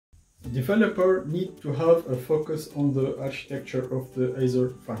Developers need to have a focus on the architecture of the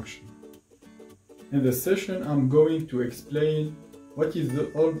Azure function. In this session, I'm going to explain what is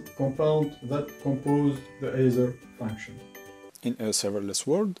the old compound that compose the Azure function. In a serverless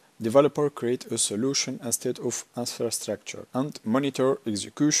world, developers create a solution instead of infrastructure and monitor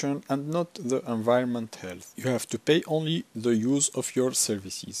execution and not the environment health. You have to pay only the use of your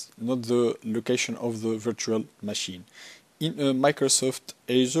services, not the location of the virtual machine. In a Microsoft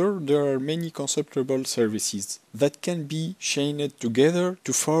Azure, there are many conceptual services that can be chained together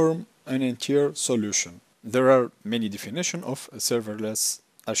to form an entire solution. There are many definitions of a serverless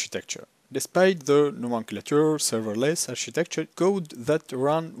architecture. Despite the nomenclature serverless architecture code that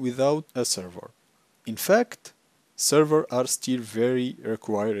run without a server. In fact, servers are still very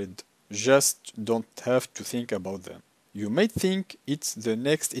required, just don't have to think about them. You might think it's the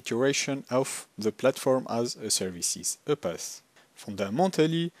next iteration of the platform as a services, a PaaS.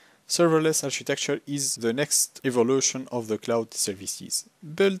 Fundamentally, serverless architecture is the next evolution of the cloud services,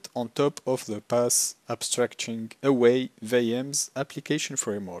 built on top of the PaaS abstracting away VM's application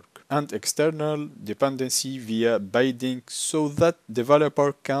framework and external dependency via binding so that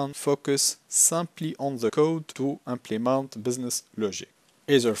developer can focus simply on the code to implement business logic.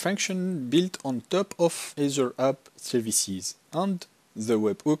 Azure Function built on top of Azure App Services and the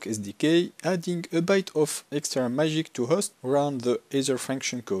Webhook SDK adding a bit of extra magic to host around the Azure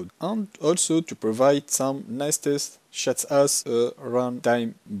Function code and also to provide some nice such as a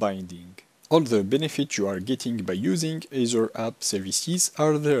runtime binding. All the benefits you are getting by using Azure App Services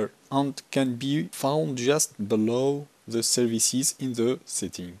are there and can be found just below the services in the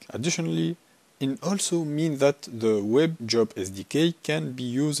setting. Additionally, it also means that the Web Job SDK can be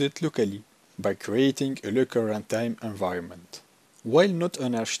used locally by creating a local runtime environment. While not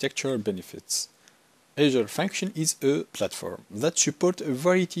an architecture benefits, Azure Function is a platform that supports a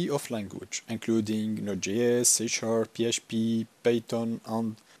variety of languages, including Node.js, C#, PHP, Python,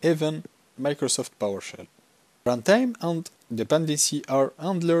 and even Microsoft PowerShell. Runtime and dependency are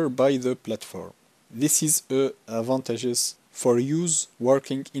handled by the platform. This is advantageous for use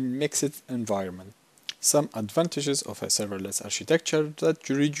working in mixed environment. Some advantages of a serverless architecture that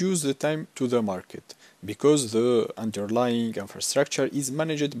reduce the time to the market because the underlying infrastructure is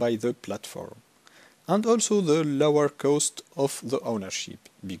managed by the platform. And also the lower cost of the ownership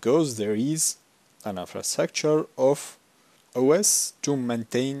because there is an infrastructure of OS to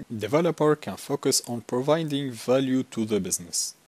maintain. Developer can focus on providing value to the business.